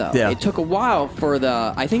that though. Yeah. It took a while for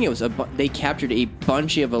I think it was they captured a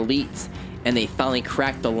bunch of elites and they finally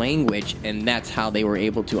cracked the language, and that's how they were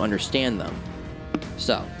able to understand them.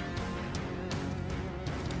 So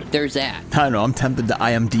there's that. I don't know. I'm tempted to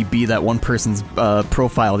IMDb that one person's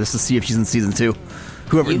profile just to see if she's in season 2.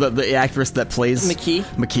 Whoever the actress that plays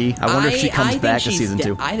McKee. I wonder if she comes back to season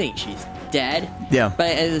 2. I think she's dead. Yeah.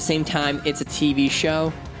 But at the same time, it's a TV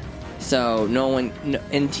show, so in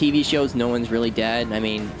TV shows, no one's really dead. I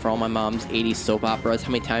mean, for all my mom's 80s soap operas,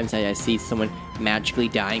 how many times did I see someone magically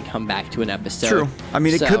die and come back to an episode? True. I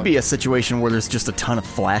mean, it could be a situation where there's just a ton of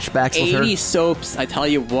flashbacks with her. 80s soaps, I tell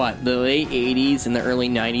you what, the late 80s and the early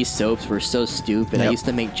 90s soaps were so stupid. Yep. I used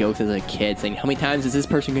to make jokes as a kid saying, how many times is this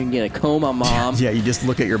person going to get a coma, Mom? Yeah, you just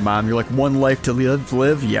look at your mom, you're like, one life to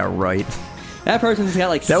live? Yeah, right. That person's got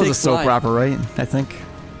like 6 That was a soap opera, right? I think.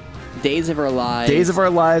 Days of Our Lives. Days of Our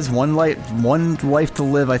Lives, One Life to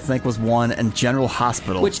Live, I think, was one, and General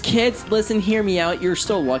Hospital. Which, kids, listen, hear me out. You're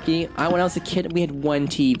so lucky. When I was a kid, we had one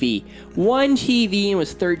TV. One TV, and it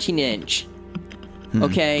was 13-inch.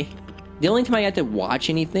 Okay? The only time I got to watch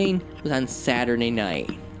anything was on Saturday night.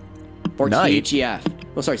 Or TGF.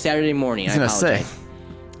 Oh, sorry, Saturday morning. I apologize.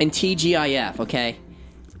 And TGIF, okay?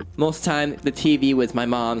 Most of the time, the TV was my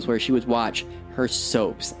mom's, where she would watch her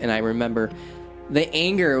soaps. And I remember the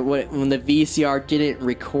anger when the VCR didn't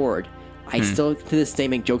record. I still, to this day,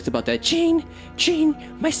 make jokes about that. Jane,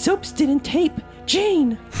 my soaps didn't tape.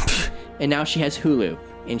 Jane. And now she has Hulu,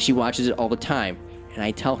 and she watches it all the time. And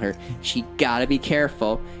I tell her, she gotta be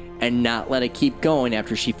careful and not let it keep going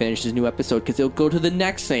after she finishes a new episode, because it'll go to the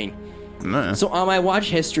next thing. So on my watch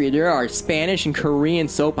history, there are Spanish and Korean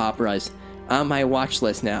soap operas on my watch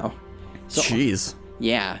list now. So, jeez.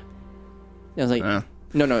 Yeah. I was like,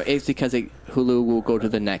 no, it's because Hulu will go to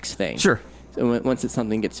the next thing. Sure. So once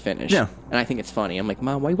something gets finished. Yeah. And I think it's funny. I'm like,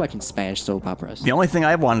 Mom, why are you watching Spanish soap operas? The only thing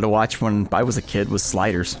I wanted to watch when I was a kid was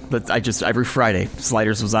Sliders. But every Friday,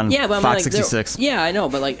 Sliders was on Fox 66. Yeah, I know.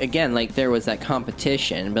 But again, there was that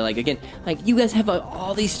competition. But again, you guys have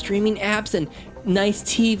all these streaming apps and nice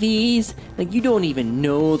TVs. You don't even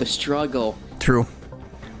know the struggle. True.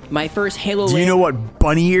 My first Halo. Do you know what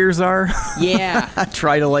bunny ears are? Yeah.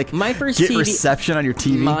 Try to my first get TV, reception on your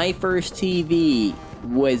TV. My first TV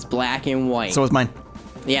was black and white. So was mine.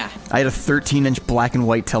 Yeah. I had a 13-inch black and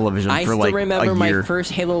white television for a year. I still remember my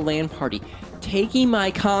first Halo LAN party. Taking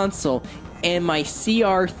my console and my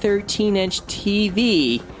CR 13-inch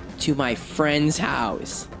TV to my friend's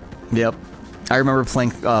house. Yep. I remember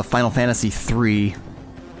playing Final Fantasy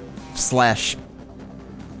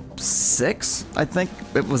 3/6, I think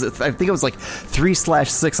it was. I think it was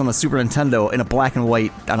 3/6 on the Super Nintendo in a black and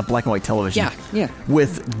white television. Yeah.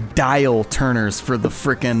 With dial turners for the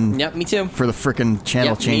frickin'. Yep, me too. For the frickin'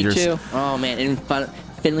 channel changers. Me too. Oh man, and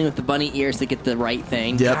fiddling with the bunny ears to get the right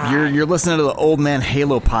thing. Yep, you're listening to the Old Man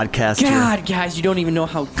Halo podcast. God, guys, you don't even know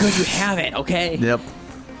how good you have it. Okay. Yep.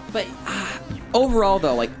 But overall,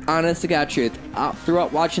 though, honest to God truth,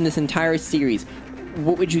 throughout watching this entire series,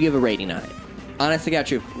 what would you give a rating on it? Honest to God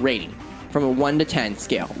truth, rating from a 1 to 10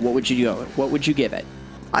 scale. What would you go? What would you give it?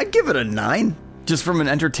 I'd give it a 9, just from an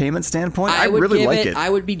entertainment standpoint. I really like it. I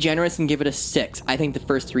would be generous and give it a 6. I think the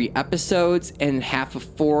first 3 episodes and half of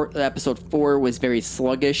episode 4 was very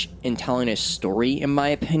sluggish in telling a story, in my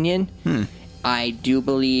opinion. I do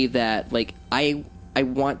believe that, I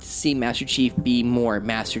want to see Master Chief be more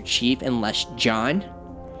Master Chief and less John,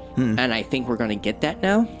 and I think we're going to get that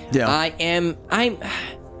now. Yeah,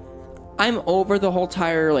 I'm over the whole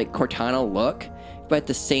entire Cortana look. but at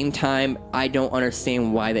the same time, I don't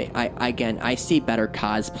understand why I see better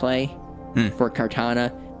cosplay for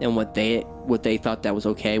Cortana than what they thought that was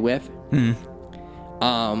okay with.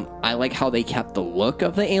 I like how they kept the look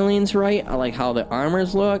of the aliens right. I like how the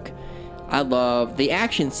armors look. I love the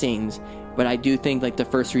action scenes, but I do think like the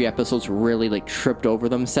first 3 episodes really like tripped over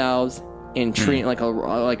themselves and treating it like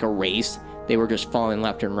a race. They were just falling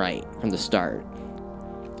left and right from the start.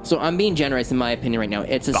 So I'm being generous in my opinion right now.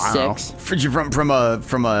 It's a 6. From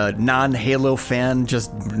a non-Halo fan,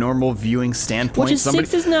 just normal viewing standpoint. Which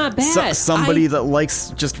 6 is not bad. Somebody that likes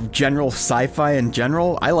just general sci-fi in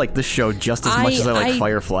general, I like this show just as much as I like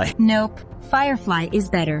Firefly. Nope. Firefly is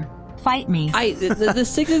better. Fight me. The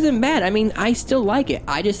 6 isn't bad. I mean, I still like it.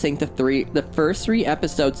 I just think the first 3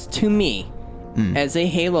 episodes, to me, as a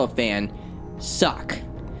Halo fan, suck.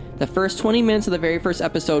 The first 20 minutes of the very first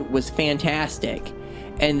episode was fantastic.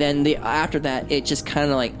 And then after that, it just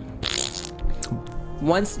kind of like...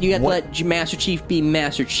 Once you got to let Master Chief be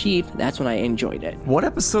Master Chief, that's when I enjoyed it. What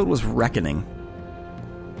episode was Reckoning?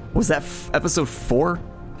 Was that episode 4?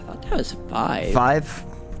 I thought that was 5. 5?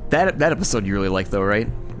 That episode you really liked, though, right?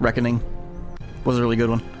 Reckoning was a really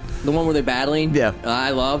good one. The one where they're battling? Yeah.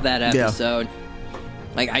 I love that episode. Yeah.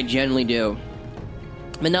 Like, I genuinely do.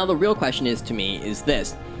 But now the real question is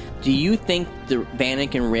this. Do you think the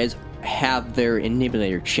Vanek and Riz have their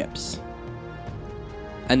inhibitator chips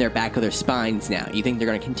and they're back of their spines now? You think they're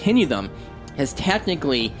going to continue them? As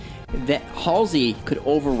technically, that Halsey could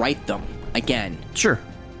overwrite them again. Sure.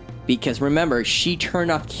 Because remember, she turned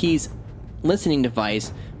off Key's listening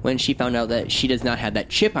device when she found out that she does not have that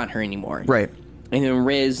chip on her anymore. Right. And then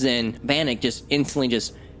Riz and Vanek just instantly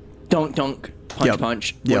just dunk,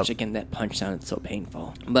 punch, which again, that punch sounded so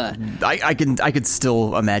painful. But I could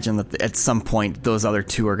still imagine that at some point those other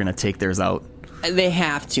 2 are going to take theirs out. They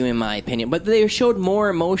have to, in my opinion. But they showed more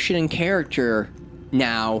emotion and character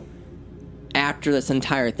now after this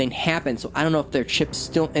entire thing happened. So I don't know if their chip's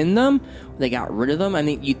still in them, or they got rid of them. I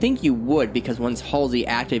mean, you think you would, because once Halsey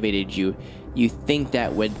activated you think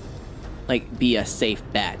that would like be a safe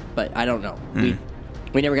bet. But I don't know.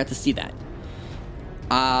 We never got to see that.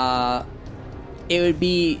 It would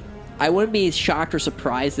be... I wouldn't be shocked or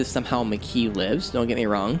surprised if somehow McKee lives, don't get me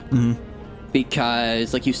wrong.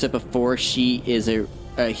 Because, like you said before, she is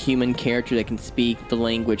a human character that can speak the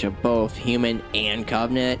language of both human and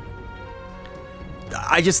Covenant.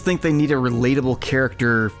 I just think they need a relatable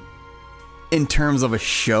character in terms of a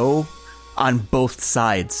show on both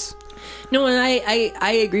sides. No, and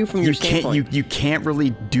I agree from your standpoint. You can't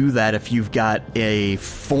really do that if you've got a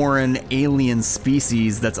foreign alien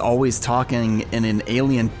species that's always talking in an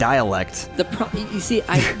alien dialect.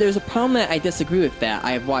 There's a problem that I disagree with that.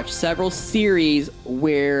 I have watched several series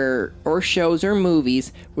or shows or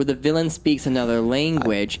movies where the villain speaks another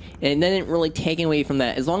language, and it didn't really take away from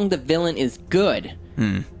that. As long as the villain is good.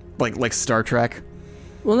 Like Star Trek?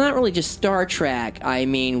 Well, not really just Star Trek. I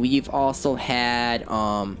mean, we've also had...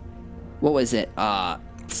 what was it?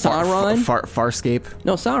 Sauron? Farscape?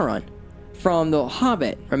 No, Sauron. From The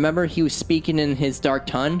Hobbit. Remember, he was speaking in his dark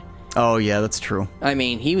tongue? Oh, yeah, that's true. I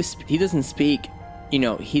mean, he doesn't speak,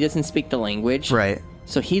 he doesn't speak the language. Right.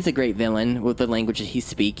 So he's a great villain with the language that he's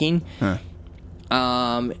speaking. Huh.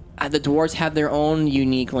 The dwarves have their own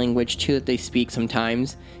unique language, too, that they speak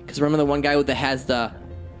sometimes. Because remember the one guy that has the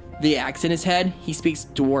axe in his head? He speaks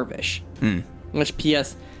Dwarvish. Which,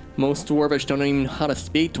 P.S., most Dwarvish don't even know how to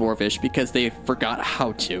speak Dwarvish because they forgot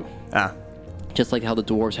how to. Just like how the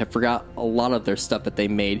dwarves have forgot a lot of their stuff that they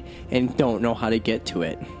made and don't know how to get to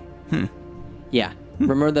it. Yeah.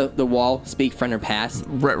 Remember the wall, speak, friend, or pass?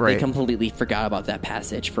 Right. They completely forgot about that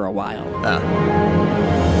passage for a while.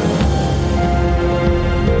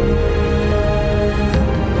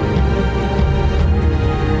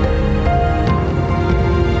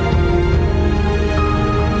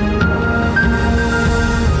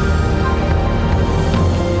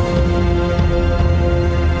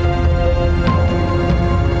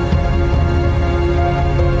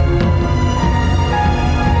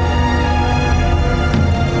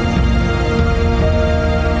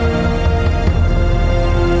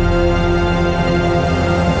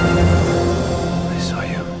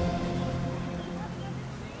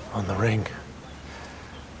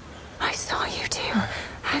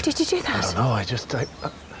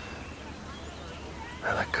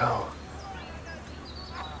 I let go.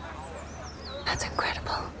 That's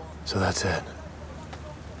incredible. So that's it.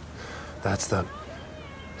 It's the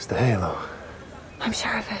Halo. I'm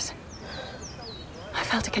sure of it. I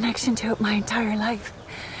felt a connection to it my entire life.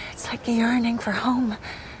 It's like a yearning for home.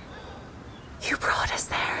 You brought us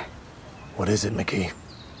there. What is it, McKee?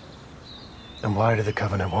 And why did the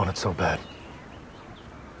Covenant want it so bad?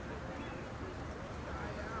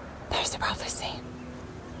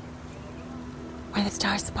 Where the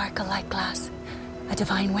stars sparkle like glass, a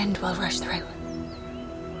divine wind will rush through,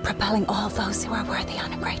 propelling all those who are worthy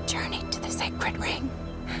on a great journey to the sacred ring,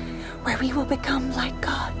 where we will become like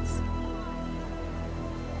gods.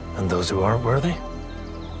 And those who aren't worthy?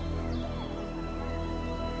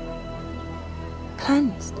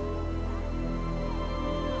 Cleansed.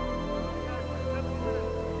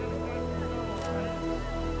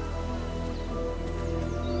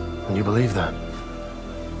 And you believe that?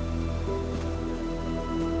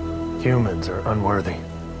 Humans are unworthy.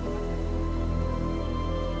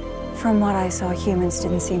 From what I saw, humans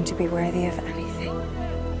didn't seem to be worthy of anything.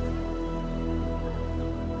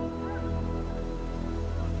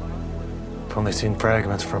 I've only seen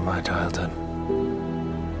fragments from my childhood.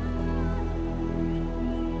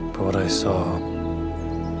 But what I saw,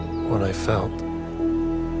 what I felt,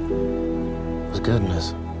 was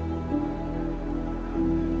goodness.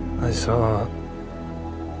 I saw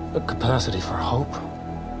a capacity for hope,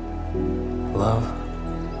 love.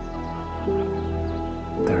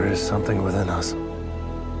 There is something within us.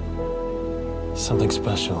 Something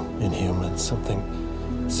special in humans, something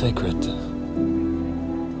sacred,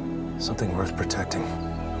 something worth protecting.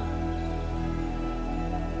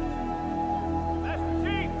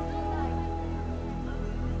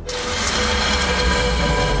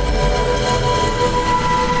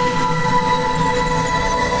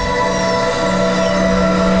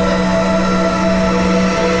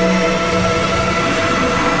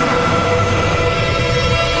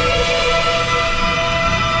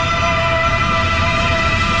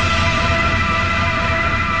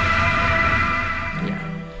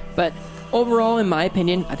 But overall, in my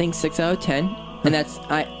opinion, I think 6 out of 10, and that's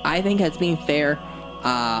I think that's being fair.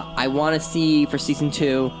 I want to see for season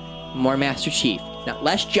 2 more Master Chief, not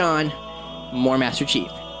less John, more Master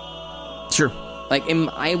Chief. Sure. Like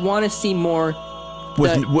I want to see more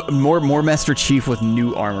with more Master Chief with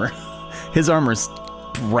new armor. His armor's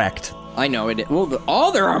wrecked. I know it. Well,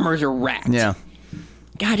 all their armors are wrecked. Yeah.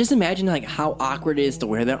 God, just imagine like how awkward it is to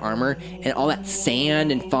wear that armor and all that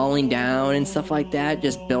sand and falling down and stuff like that.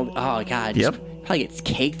 Just build. Oh God. Yep. Probably gets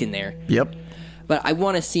caked in there. Yep. But I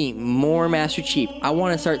want to see more Master Chief. I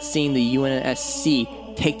want to start seeing the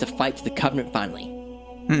UNSC take the fight to the Covenant finally.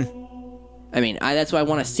 I mean, that's what I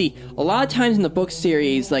want to see. A lot of times in the book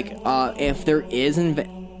series, like if there is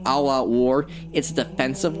an all-out war, it's a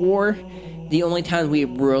defensive war. The only time we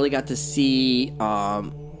really got to see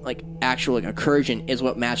like actual like incursion is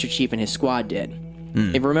what Master Chief and his squad did.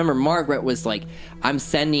 If you remember, Margaret was like, I'm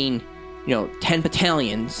sending 10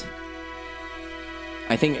 battalions.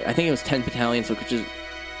 I think it was 10 battalions, which is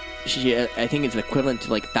I think it's equivalent to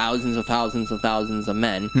like thousands of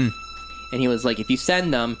men. And he was like, if you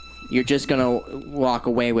send them, you're just gonna walk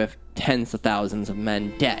away with tens of thousands of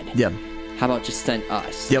men dead. Yep. How about just send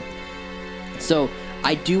us? Yep. So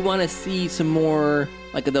I do want to see some more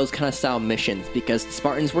like those kind of style missions, because the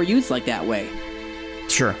Spartans were used like that way.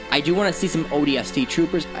 Sure. I do want to see some ODST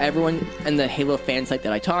troopers. Everyone in the Halo fan site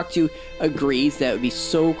that I talked to agrees that it would be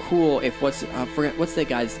so cool if what's that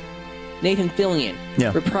guy's Nathan Fillion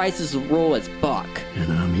reprises his role as Buck.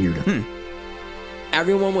 And I'm here to...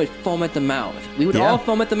 Everyone would foam at the mouth. We would all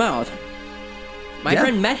foam at the mouth. My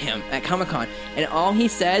friend met him at Comic-Con, and all he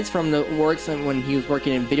says from the works when he was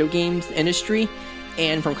working in video games industry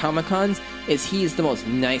and from Comic-Cons is he's the most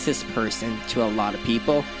nicest person to a lot of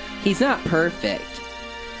people. He's not perfect.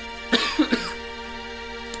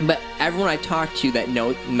 But everyone I talked to that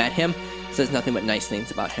met him says nothing but nice things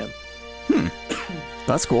about him.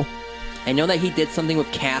 That's cool. I know that he did something with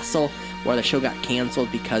Castle where the show got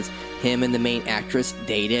canceled because him and the main actress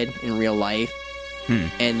dated in real life.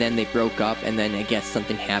 And then they broke up, and then I guess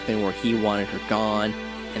something happened where he wanted her gone,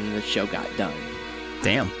 and the show got done.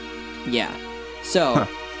 Damn. Yeah. So,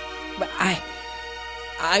 but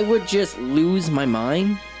I would just lose my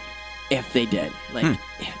mind if they did. Like,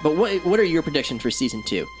 but what are your predictions for season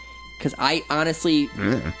 2? Because I honestly,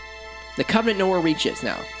 the Covenant know where Reach is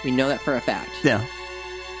now. We know that for a fact. Yeah.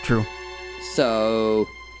 True. So,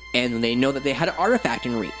 and they know that they had an artifact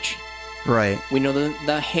in Reach. Right. We know that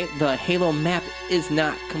the Halo map is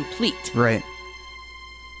not complete. Right.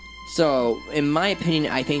 So, in my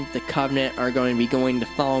opinion, I think the Covenant are going to be going to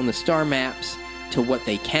follow the star maps to what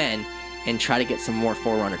they can and try to get some more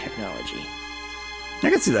Forerunner technology. I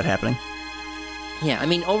can see that happening. Yeah, I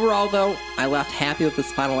mean, overall, though, I left happy with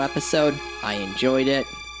this final episode. I enjoyed it.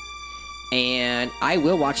 And I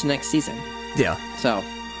will watch the next season. Yeah. So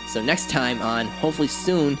next time on, hopefully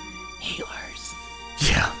soon, Halo.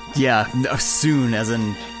 Yeah, soon, as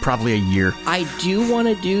in probably a year. I do want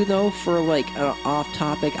to do, though, for, like, off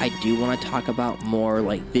topic, I do want to talk about more,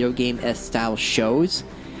 like, video game-style shows.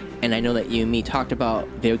 and I know that you and me talked about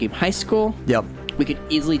Video Game High School. Yep. We could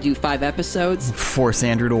easily do 5 episodes. Force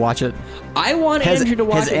Andrew to watch it. I want Andrew to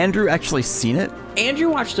watch it. Has Andrew actually seen it? Andrew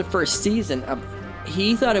watched the first season.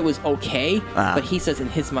 He thought it was okay, but he says in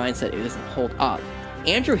his mindset it doesn't hold up.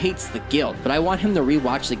 Andrew hates the Guild, but I want him to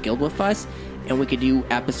rewatch the Guild with us, and we could do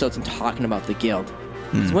episodes and talking about the Guild.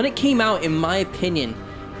 Because when it came out, in my opinion,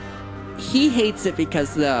 he hates it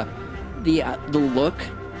because the look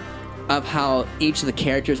of how each of the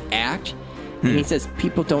characters act, and he says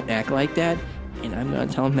people don't act like that. And I'm going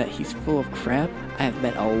to tell him that he's full of crap. I have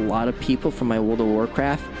met a lot of people from my World of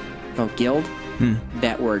Warcraft, from Guild,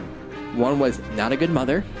 that were, one was not a good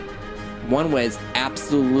mother, one was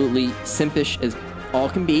absolutely simpish as all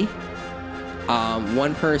can be,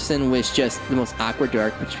 one person was just the most awkward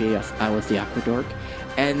dork, which yes, I was the awkward dork,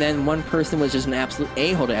 and then one person was just an absolute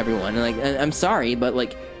a-hole to everyone. And I'm sorry,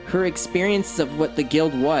 but her experience of what the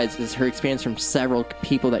Guild was is her experience from several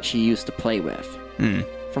people that she used to play with.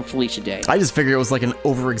 From Felicia Day. I just figured it was like an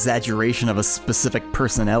over-exaggeration of a specific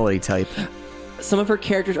personality type. Some of her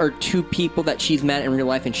characters are 2 people that she's met in real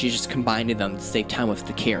life, and she just combined them to save time with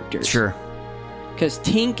the characters. Sure. Because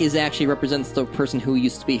Tink actually represents the person who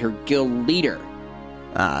used to be her guild leader.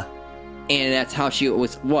 And that's how she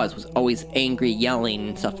was always angry, yelling,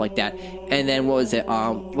 and stuff like that. And then what was it?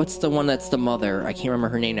 What's the one that's the mother? I can't remember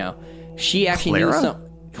her name now. She actually knew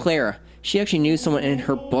Clara. She actually knew someone in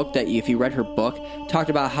her book that, if you read her book,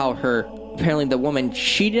 talked about how apparently the woman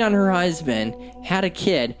cheated on her husband, had a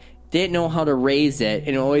kid, didn't know how to raise it,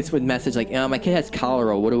 and always would message my kid has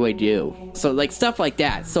cholera, what do I do? So, stuff like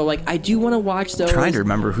that. So, I do want to watch those. I'm trying to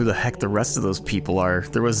remember who the heck the rest of those people are.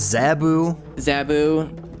 There was Zabu.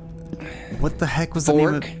 What the heck was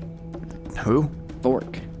Vork. The name of... Who?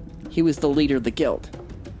 Vork. He was the leader of the guild.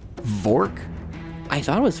 Vork? I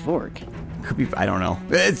thought it was Vork. Could be, I don't know.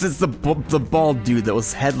 It's the bald dude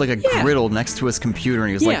that had a griddle next to his computer, and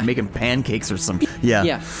he was making pancakes or something. Yeah.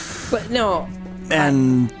 Yeah. But no.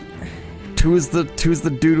 And who's the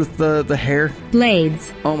dude with the hair?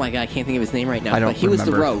 Blades. Oh my god, I can't think of his name right now. I don't remember. Was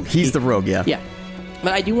the rogue. He's the rogue, yeah. Yeah.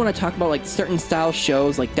 But I do want to talk about certain style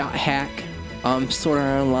shows like Dot Hack, Sword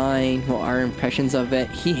Art Online, our impressions of it.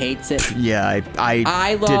 He hates it. Yeah,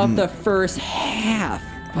 I love the first half.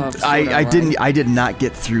 I did not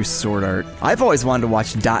get through Sword Art. I've always wanted to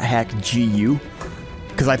watch Dot Hack GU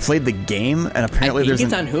because I played the game, and apparently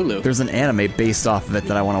it's on Hulu. There's an anime based off of it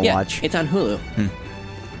that I want to watch. It's on Hulu.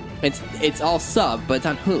 It's all sub, but it's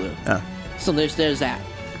on Hulu. So there's that,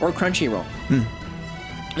 or Crunchyroll.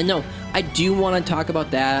 And no, I do want to talk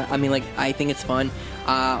about that. I mean, I think it's fun.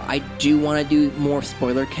 I do want to do more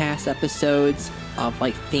spoiler cast episodes of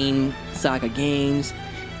theme saga games.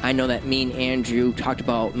 I know that me and Andrew talked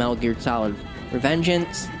about Metal Gear Solid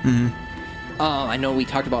Revengeance. I know we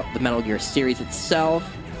talked about the Metal Gear series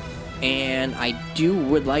itself. And I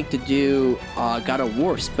would like to do God of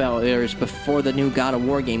War spoilers before the new God of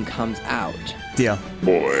War game comes out. Yeah.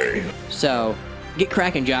 Boy. So, get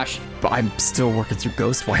cracking, Josh. But I'm still working through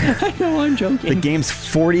Ghostwire. I know, I'm joking. The game's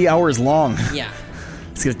 40 hours long. Yeah.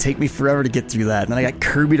 It's going to take me forever to get through that. And then I got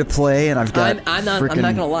Kirby to play, and I've got I'm not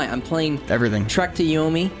going to lie. I'm playing everything. Trek to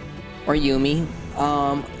Yomi, or Yumi.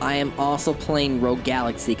 I am also playing Rogue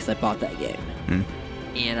Galaxy because I bought that game.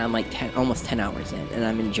 And I'm almost 10 hours in, and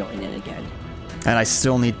I'm enjoying it again. And I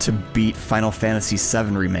still need to beat Final Fantasy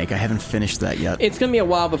VII Remake. I haven't finished that yet. It's going to be a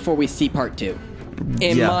while before we see part 2.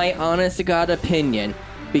 In my honest-to-God opinion,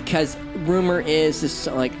 because rumor is,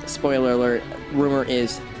 spoiler alert, rumor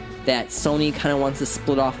is that Sony kind of wants to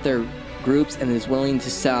split off their groups and is willing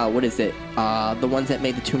to sell, the ones that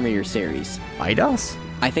made the Tomb Raider series. Eidos?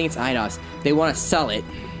 I think it's Eidos. They want to sell it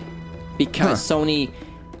because Sony...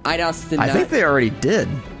 Eidos did not... I think they already did.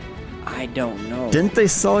 I don't know. Didn't they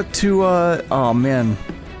sell it to,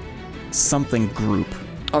 something group?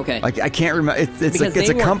 Okay. I can't remember. It's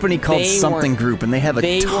a company called Something Group, and they have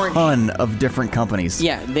a ton of different companies.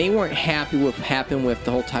 Yeah, they weren't happy with what happened with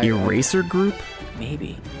the whole title. Eraser Group?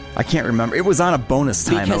 Maybe. I can't remember. It was on a bonus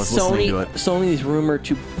time. I was listening to it. Sony's rumored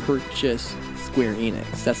to purchase Square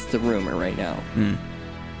Enix. That's the rumor right now.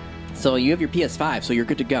 So you have your PS5, so you're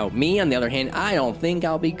good to go. Me, on the other hand, I don't think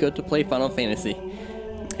I'll be good to play Final Fantasy.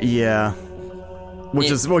 Yeah. Which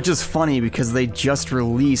is funny because they just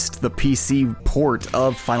released the PC port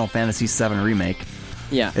of Final Fantasy VII Remake.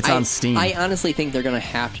 Yeah. It's on Steam. I honestly think they're going to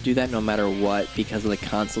have to do that no matter what because of the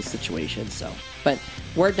console situation. But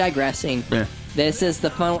we're digressing. Yeah. This is the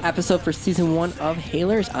final episode for Season 1 of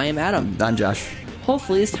Hailers. I am Adam. I'm Josh.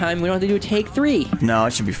 Hopefully this time we don't have to do a take 3. No,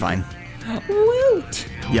 it should be fine. Woot!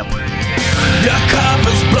 Yep. Your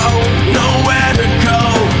cover's blown, nowhere to go,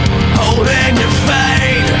 holding your face.